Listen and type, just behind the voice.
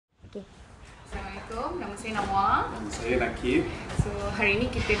Assalamualaikum, nama saya Nawar. Nama saya Nakib. So hari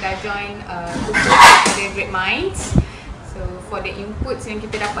ini kita dah join pada Great Minds. So for the inputs yang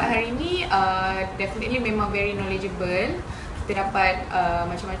kita dapat hari ini, definitely memang very knowledgeable. Kita dapat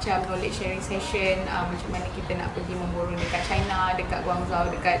macam-macam knowledge sharing session, macam mana kita nak pergi memborong dekat China, dekat Guangzhou,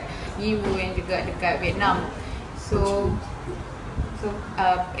 dekat Yiwu dan juga dekat Vietnam. So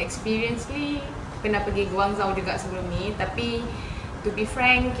experience ni pernah pergi Guangzhou juga sebelum ni, tapi to be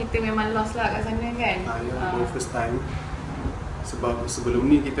frank, kita memang lost lah kat sana kan. Baru first time. Sebab sebelum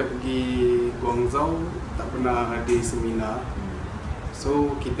ni kita pergi Guangzhou tak pernah ada seminar.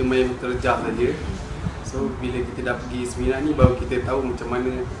 So kita main terjah saja. So bila kita dah pergi seminar ni baru kita tahu macam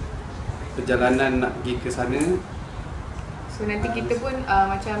mana perjalanan nak pergi ke sana. So nanti kita pun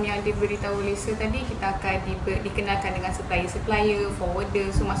macam yang diberitahu Lisa tadi, kita akan dikenalkan dengan supplier, forwarder.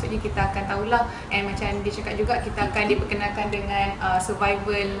 So maksudnya kita akan tahulah, and macam dia cakap juga, kita akan diperkenalkan dengan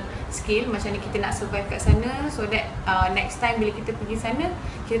survival skill, macam ni kita nak survive kat sana, so that next time bila kita pergi sana,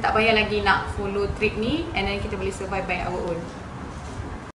 kita tak payah lagi nak follow trip ni, and then kita boleh survive by our own.